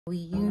We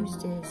use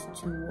this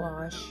to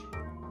wash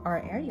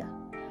our area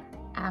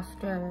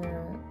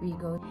after we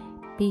go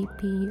pee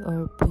pee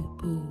or poo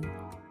poo.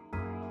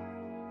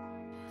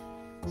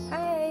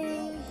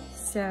 Hi!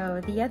 So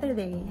the other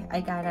day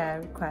I got a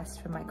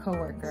request from my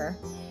coworker.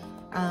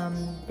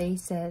 They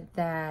said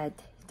that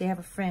they have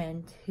a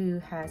friend who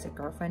has a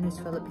girlfriend who's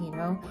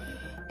Filipino,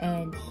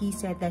 and he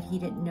said that he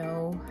didn't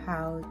know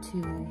how to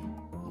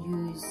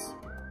use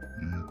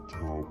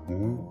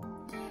TABO.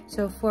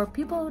 So for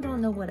people who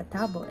don't know what a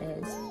TABO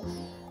is,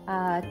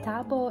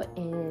 TABO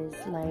is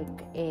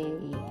like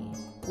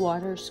a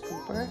water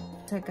scooper.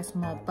 It's like a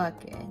small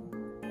bucket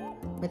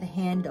with a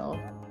handle,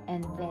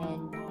 and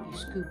then you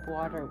scoop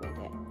water with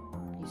it.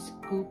 You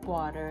scoop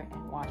water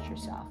and wash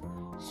yourself.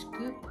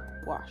 Scoop,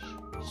 wash,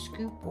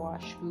 scoop,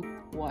 wash, scoop,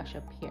 wash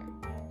up here.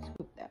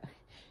 Scoop that.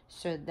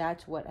 So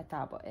that's what a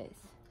TABO is.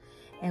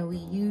 And we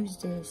use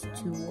this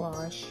to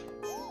wash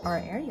our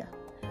area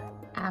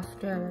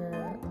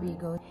after we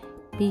go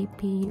pee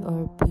pee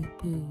or poo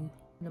poo.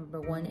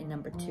 Number 1 and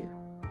number 2.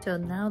 So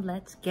now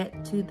let's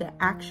get to the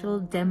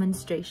actual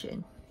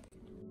demonstration.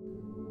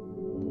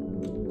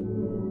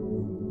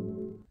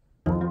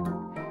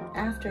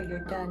 After you're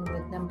done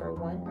with number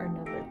 1 or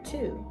number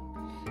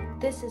 2,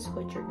 this is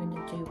what you're going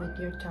to do with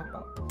your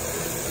TABO.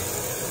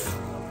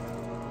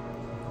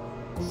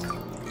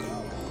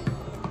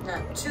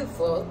 Not too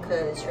full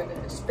because you're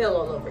going to spill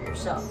all over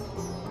yourself.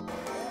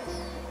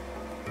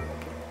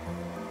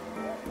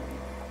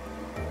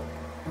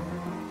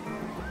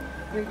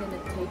 You're going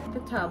to take the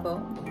TABO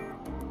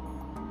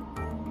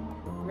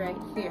right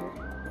here,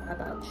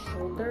 about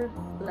shoulder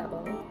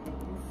level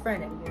in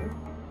front of you,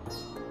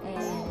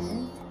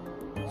 and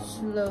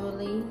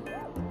slowly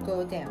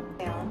go down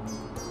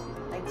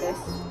like this,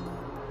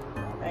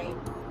 right?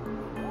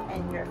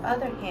 And your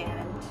other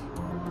hand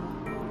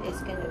is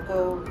going to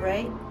go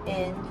right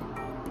in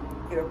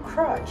your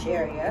crotch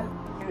area.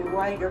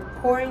 While you're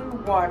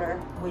pouring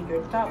water with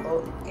your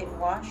TABO, you can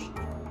wash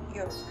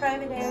your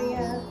private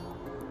area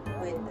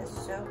with the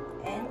soap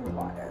and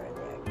water.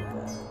 There you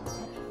go.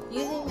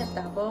 Using a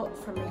TABO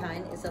from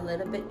behind is a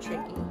little bit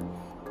tricky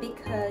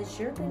because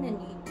you're going to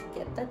need to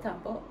get the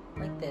TABO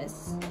like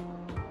this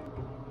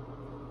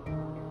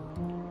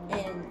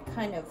and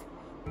kind of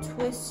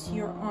twist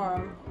your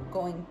arm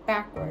going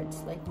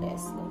backwards like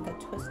this, like a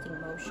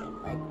twisting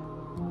motion. Like,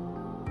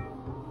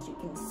 as you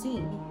can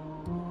see,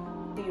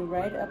 be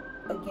right up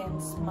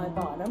against my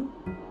bottom,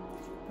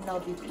 and I'll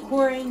be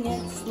pouring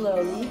it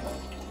slowly.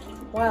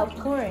 While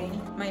pouring,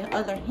 my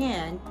other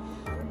hand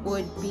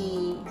would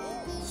be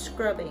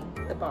scrubbing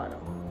the bottom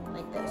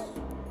like this,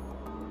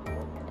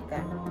 like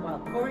that. While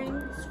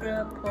pouring,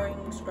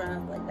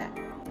 scrub, like that.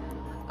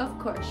 Of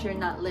course, you're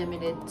not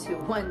limited to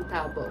one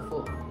TABO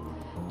full.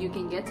 You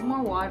can get some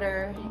more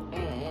water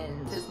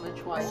and as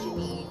much water as you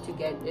need to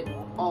get it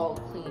all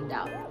cleaned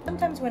out.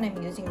 Sometimes when I'm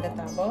using the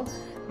TABO,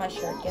 my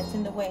shirt gets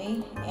in the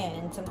way,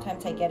 and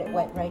sometimes I get it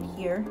wet right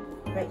here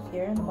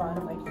in the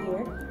bottom, right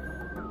here,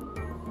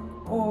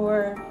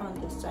 or on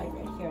this side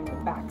right here on the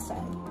back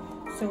side.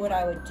 So what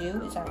I would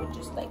do is I would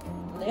just like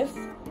lift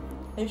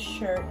this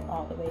shirt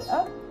all the way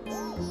up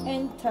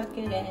and tuck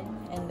it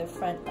in the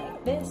front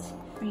like this.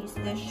 Freeze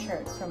this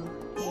shirt from,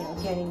 you know,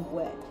 getting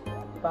wet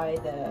by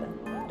the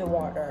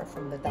water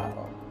from the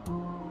TABO.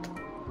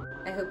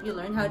 I hope you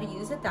learned how to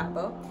use a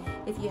TABO.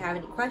 If you have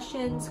any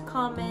questions,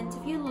 comments,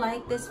 if you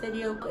like this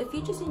video, if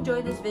you just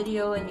enjoyed this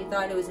video and you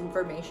thought it was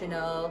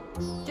informational,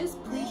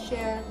 just please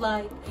share,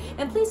 like,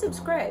 and please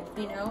subscribe.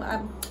 You know,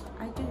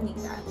 I do need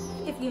that.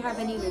 If you have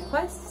any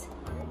requests,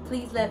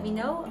 please let me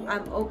know.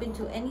 I'm open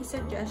to any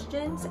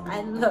suggestions.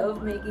 I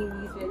love making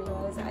these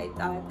videos. I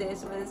thought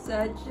this was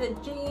such a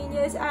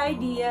genius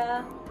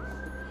idea.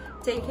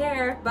 Take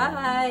care.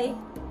 Bye.